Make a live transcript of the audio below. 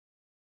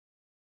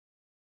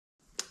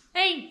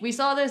Hey, we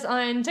saw this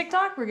on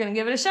TikTok. We're gonna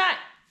give it a shot.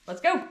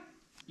 Let's go.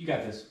 You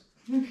got this.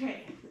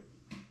 Okay.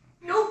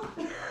 Nope.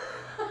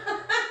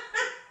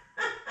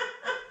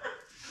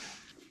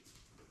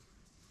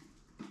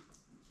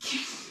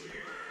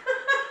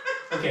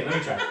 Okay, let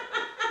me try.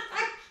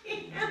 I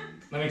can't.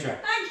 Let me try.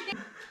 I can't.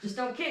 Just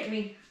don't kick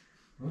me.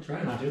 I'll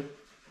try not to.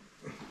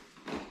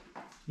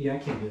 Yeah, I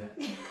can't do that.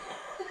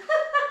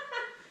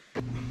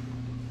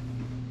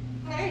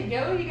 There you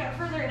go. You got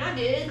further than I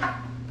did.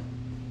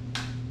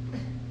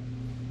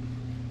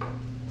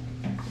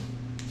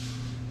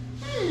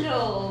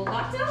 Hello,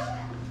 bottom.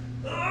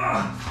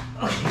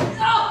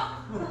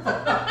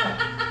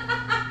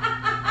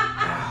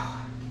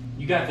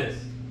 You got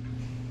this.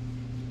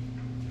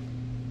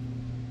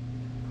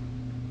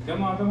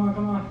 Come on, come on,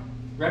 come on.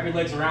 Wrap your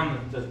legs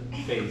around the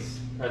face.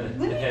 Or the Let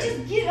me head.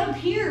 just get up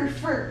here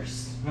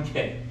first.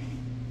 Okay.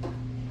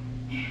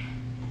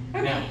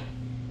 Okay. Now.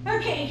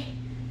 Okay.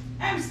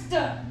 I'm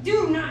stuck.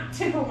 Do not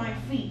tickle my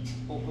feet.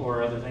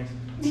 Or other things.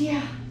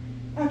 Yeah.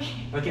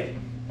 Okay. Okay.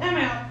 I'm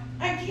out.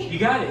 I can't. You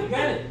got it, you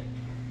got it.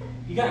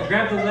 You got it.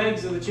 Grab the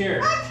legs of the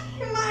chair. I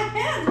can't. My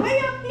head's way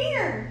up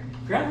here.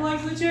 Grab the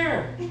legs of the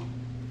chair.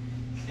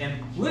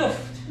 And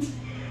lift.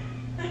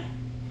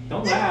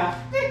 Don't laugh.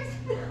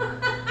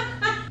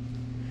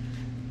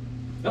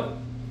 Nope.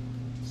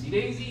 See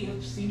daisy,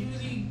 see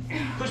doozy.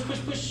 Push, push,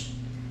 push.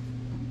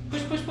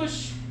 Push, push,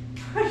 push.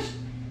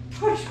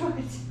 Push what?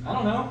 I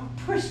don't know.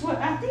 Push what?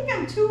 I think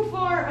I'm too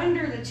far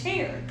under the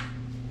chair.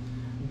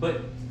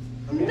 But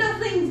okay.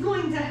 Nothing's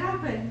going to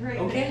happen right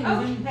Okay, now.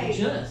 well then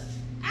adjust.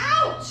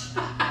 Ouch!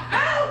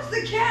 Ouch!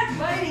 The cat's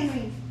biting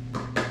me.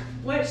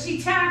 What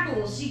she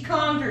tackles, she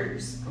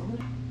conquers.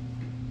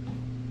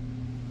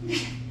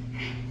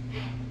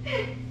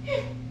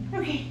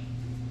 Okay.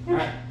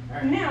 Alright,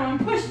 alright. Now I'm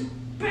pushed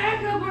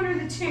back up under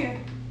the chair.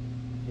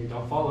 Here,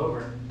 don't fall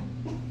over.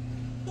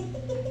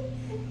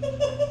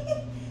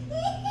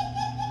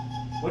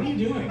 What are you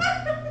doing?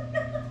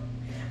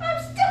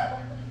 I'm stuck.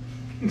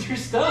 You're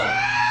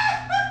stuck.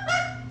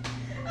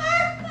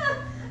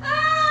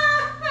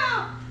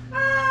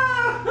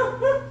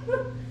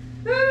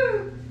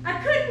 I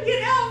couldn't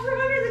get out from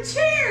under the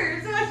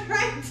chair, so I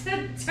tried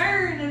to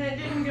turn and it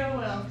didn't go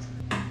well.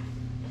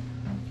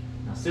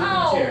 Now sit in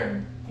the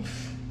chair.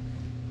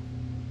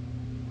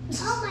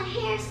 Oh, my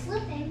hair's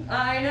slipping.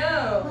 I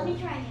know. Let me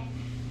try again.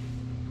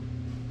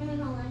 I'm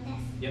gonna go like this.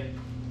 Yep. You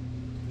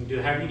can do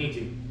it however you need to.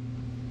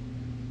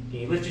 Can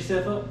you lift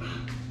yourself up?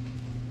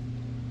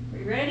 Are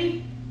you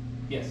ready?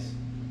 Yes.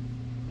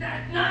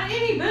 Not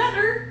any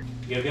better.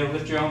 You gotta be able to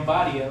lift your own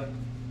body up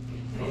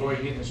before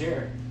you get in the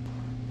chair.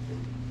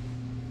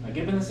 Now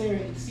get up in the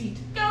seat.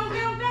 Go,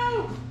 go,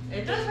 go.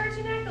 It does hurt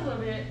your neck a little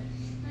bit.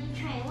 Let me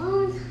try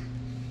one.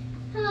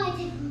 Oh, I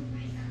did one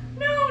break.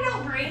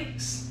 No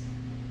breaks.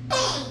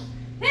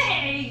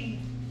 Hey!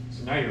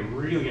 So now you're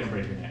really gonna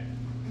break your neck.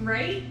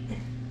 Right?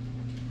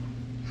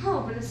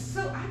 Oh, but it's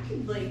so, I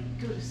could like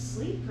go to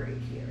sleep right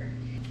here.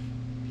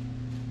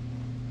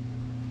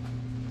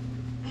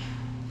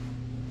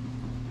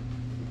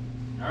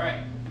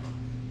 Alright.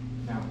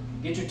 Now,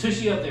 get your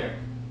tushy up there.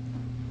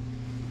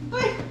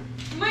 But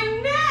my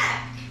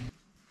neck!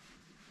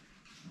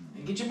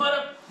 And get your butt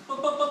up. Up,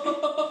 up, up,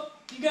 up, up,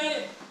 up. You got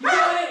it. You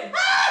got it.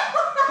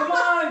 Come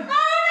on. Oh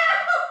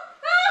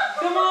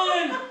no! Come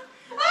on.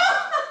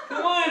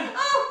 Come on.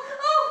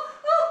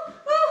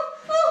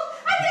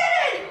 I did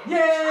it! Yay!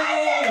 I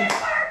did it,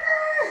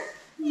 Parker!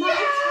 My Yeah!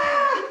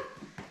 turn.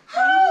 I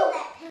need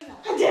that pillow.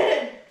 I did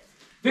it!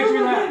 Victory Oh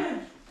my lap.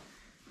 goodness.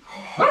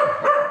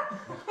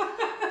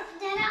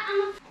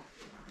 Dada,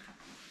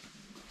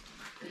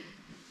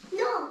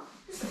 No,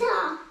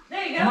 stop.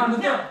 There you go. Come on,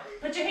 lift Now, up.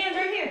 put your hands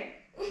right here.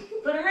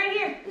 Put them right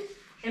here.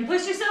 And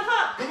push yourself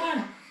up. Come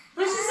on.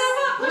 Push yourself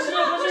up. Push Push them it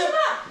up, up. push Push it them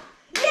up.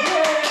 Yay!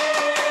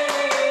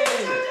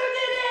 JoJo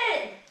did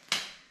it!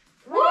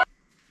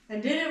 I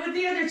did it with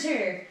the other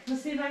chair.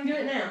 Let's see if I can do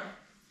it now.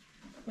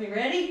 We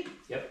ready?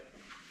 Yep.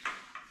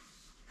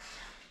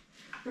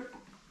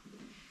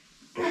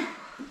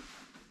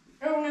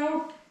 Oh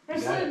no. I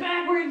You got slid it.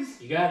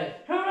 backwards. You got it.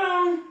 Hold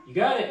on. You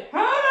got it.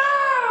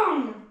 Hold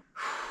on.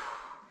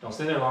 Don't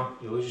stay there long.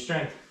 You'll lose your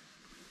strength.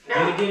 No.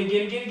 Get it, get it,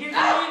 get it, get it, get it.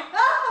 Get it.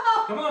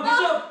 Come on,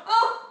 push up.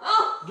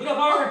 Get up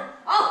harder.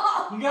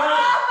 You got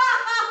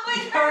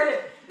it. You got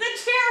it. The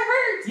chair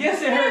hurts.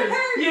 Yes, it hurts.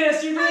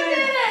 Yes, you did. I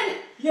did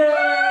it.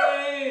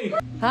 Yay!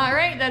 All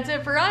right, that's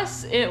it for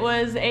us. It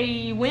was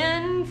a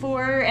win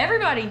for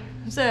everybody.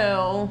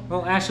 So,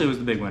 Well, Ashley was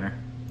the big winner.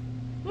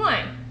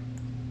 why?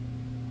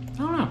 I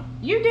don't know.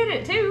 You did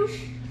it too.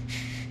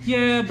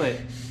 Yeah, but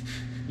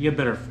you have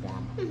better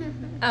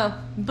form. Oh,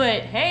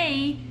 but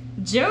hey,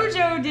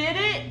 JoJo did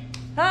it.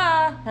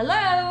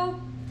 Hello.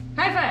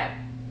 High five.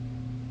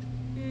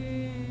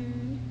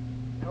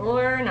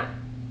 Or not.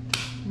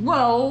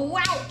 Whoa,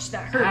 ouch,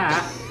 that hurt.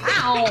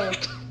 Ow.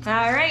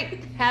 All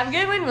right, have a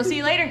good one. We'll see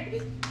you later.